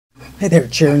Hey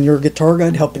there, Sharon, your guitar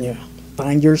guide, helping you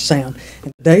find your sound.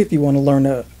 And today, if you want to learn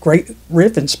a great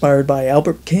riff inspired by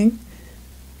Albert King,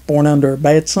 Born Under a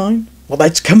Bad Sign, well,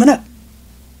 that's coming up.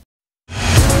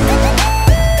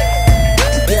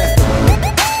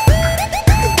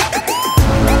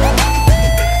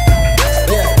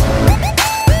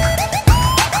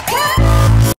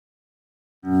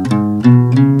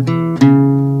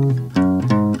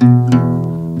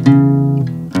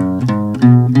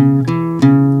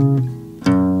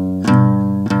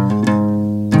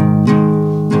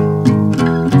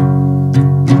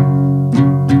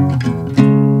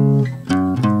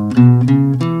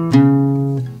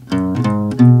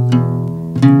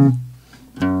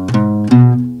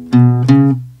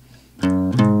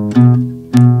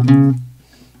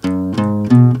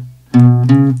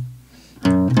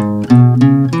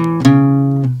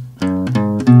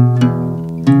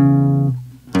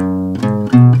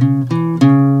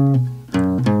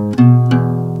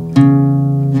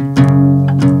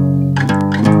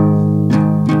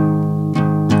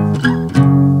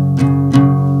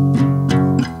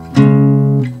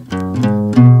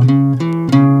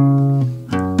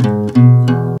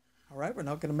 We're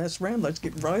not going to mess around. Let's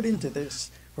get right into this.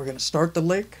 We're going to start the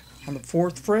lick on the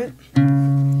 4th fret.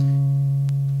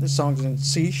 This song's in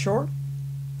C sharp.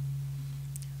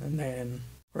 And then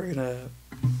we're going to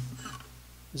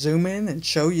zoom in and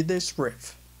show you this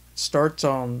riff. It starts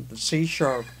on the C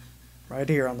sharp right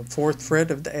here on the 4th fret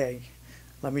of the A.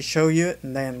 Let me show you it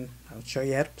and then I'll show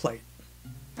you how to play it.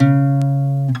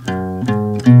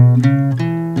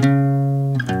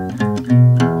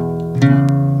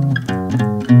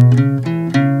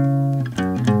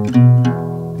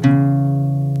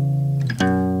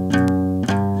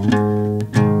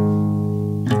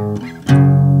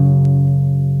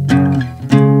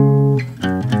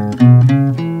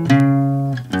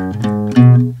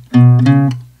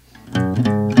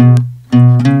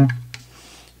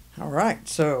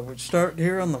 So we start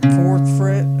here on the 4th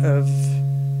fret of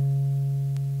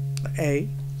the A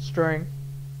string,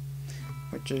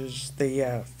 which is the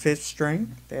 5th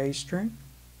string, the A string.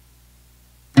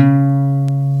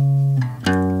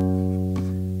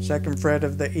 2nd fret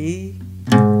of the E,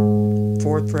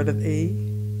 4th fret of the E,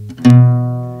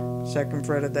 2nd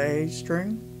fret of the A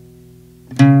string,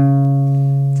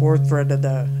 4th fret of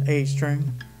the A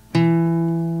string,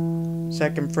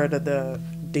 2nd fret of the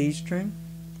D string,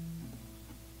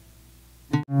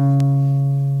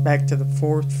 back to the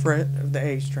 4th fret of the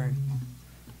A string.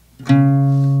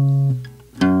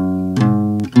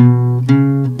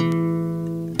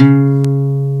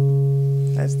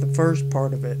 That's the first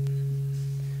part of it.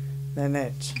 Then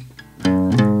it's,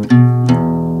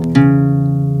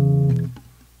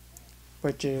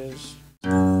 which is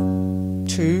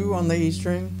 2 on the E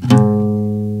string,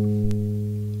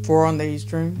 4 on the E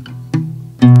string,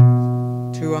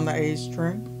 2 on the A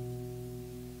string.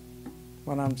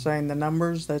 When I'm saying the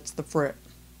numbers, that's the fret.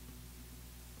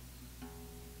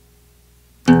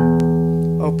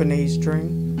 Open E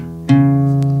string,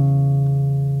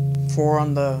 4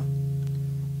 on the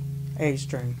A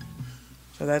string.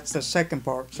 So that's the second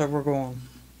part. So we're going.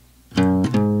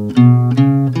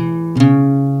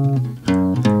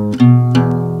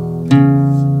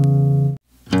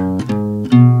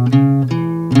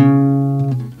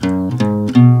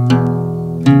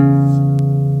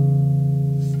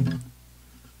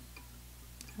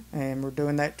 And we're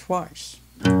doing that twice.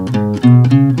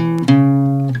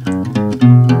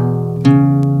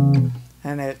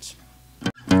 And it's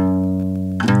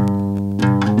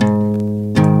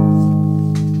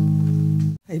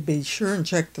hey, be sure and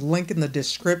check the link in the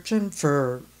description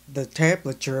for the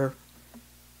tablature.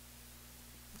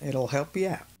 It'll help you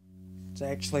out. It's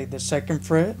actually the 2nd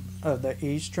fret of the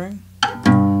E string,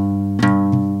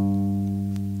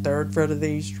 3rd fret of the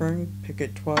E string, pick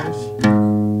it twice.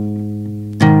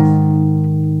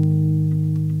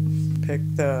 Pick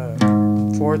the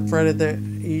 4th fret of the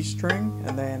E string,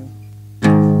 and then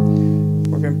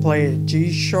we're going to play a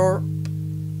G sharp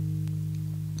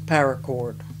power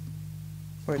chord,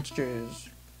 which is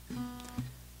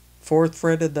 4th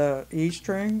fret of the E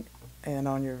string, and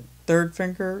on your 3rd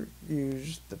finger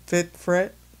use the 5th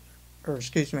fret, or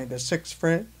excuse me, the 6th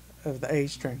fret of the A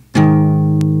string.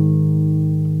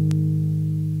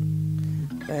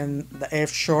 Then the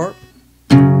F sharp,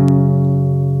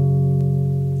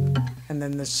 and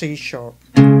then the C sharp.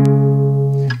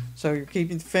 So you're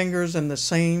keeping the fingers in the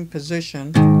same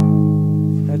position.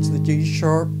 That's the G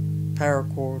sharp power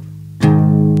chord.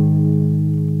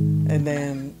 And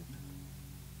then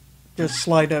just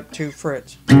slide up 2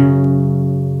 frets.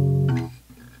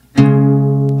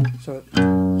 So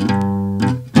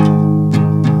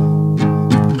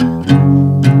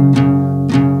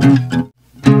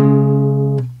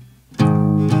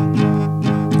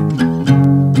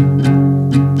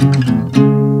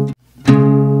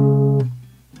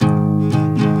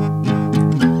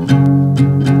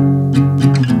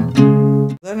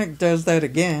Then it does that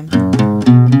again.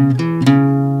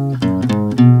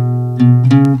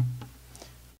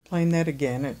 Playing that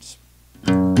again, it's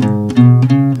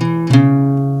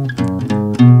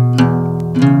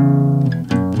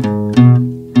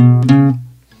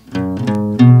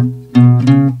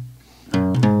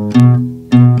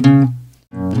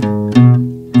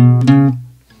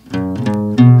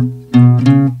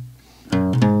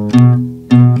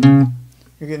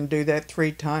you're going to do that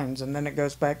 3 times, and then it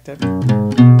goes back to.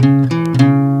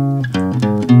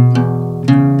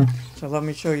 So let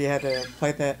me show you how to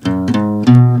play that.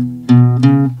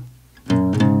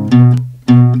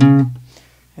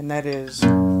 And that is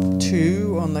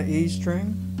 2 on the E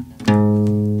string,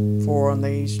 4 on the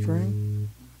E string,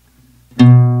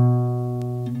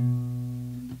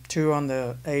 2 on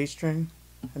the A string,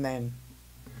 and then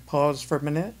pause for a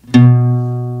minute, 2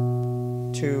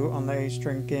 on the A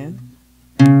string again,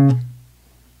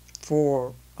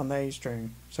 4 on the A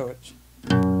string. So it's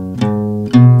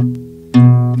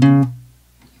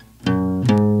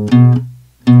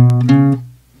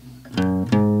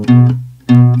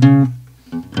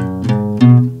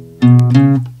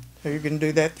so you can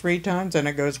do that 3 times, and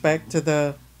it goes back to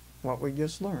the what we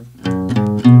just learned.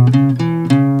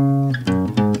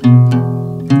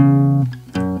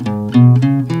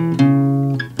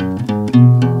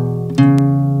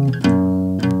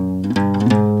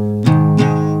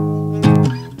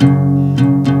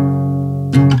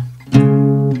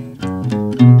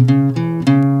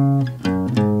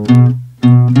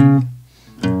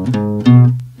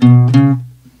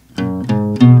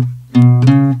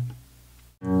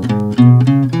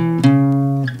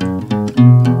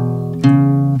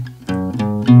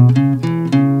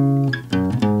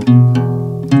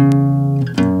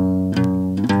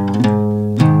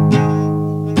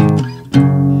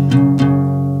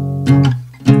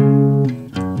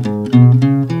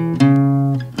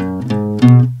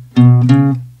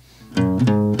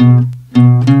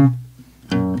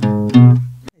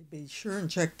 Be sure and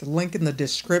check the link in the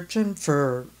description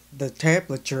for the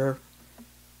tablature.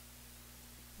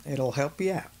 It'll help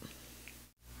you out.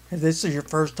 If this is your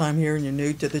first time here and you're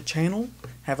new to the channel,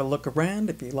 have a look around.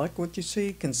 If you like what you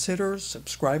see, consider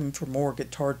subscribing for more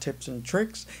guitar tips and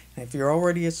tricks. And if you're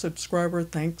already a subscriber,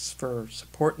 thanks for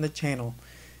supporting the channel.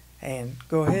 And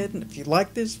go ahead, and if you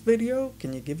like this video,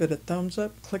 can you give it a thumbs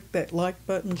up? Click that like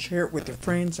button, share it with your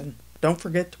friends, and don't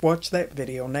forget to watch that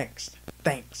video next.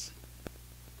 Thanks.